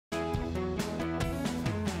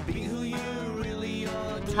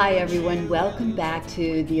Hi everyone, welcome back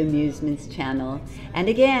to the A-MUSE-Ments channel. And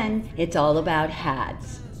again, it's all about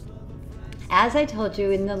hats. As I told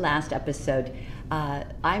you in the last episode,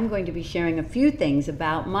 I'm going to be sharing a few things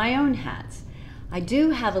about my own hats. I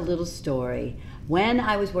do have a little story. When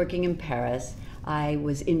I was working in Paris, I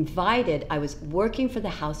was working for the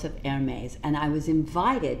House of HERMES, and I was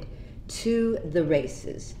invited to the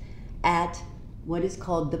races at what is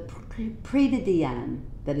called the Prix de Diane,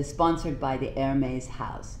 that is sponsored by the Hermes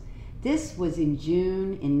house. This was in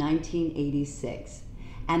June in 1986,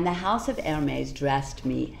 and the House of Hermes dressed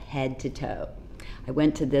me head to toe. I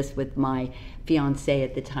went to this with my fiance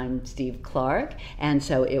at the time, Steve Clark, and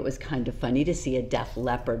so it was kind of funny to see a Def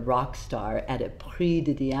Leppard rock star at a Prix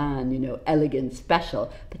de Diane, you know, elegant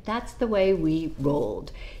special, but that's the way we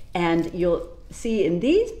rolled. And you'll see in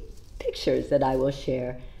these pictures that I will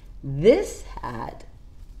share, this hat,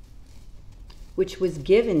 which was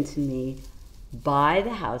given to me by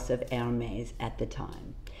the House of Hermes at the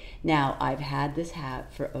time. Now, I've had this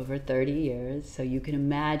hat for over 30 years, so you can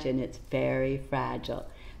imagine it's very fragile,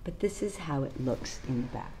 but this is how it looks in the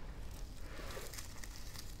back.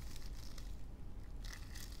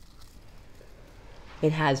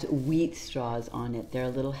 It has wheat straws on it. They're a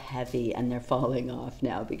little heavy and they're falling off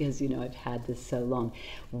now because, you know, I've had this so long.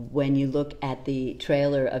 When you look at the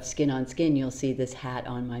trailer of Skin on Skin, you'll see this hat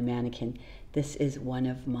on my mannequin. This is one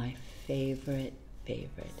of my favorite.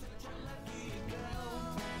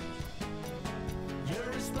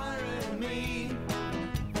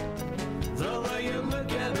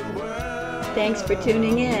 Thanks for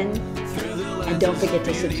tuning in. And don't forget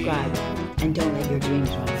to subscribe. And don't let your dreams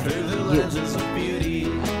run away.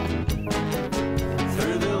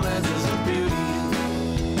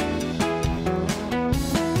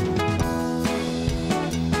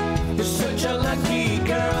 Such a lucky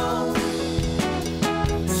girl,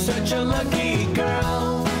 such a lucky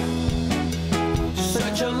girl,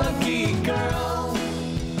 such a lucky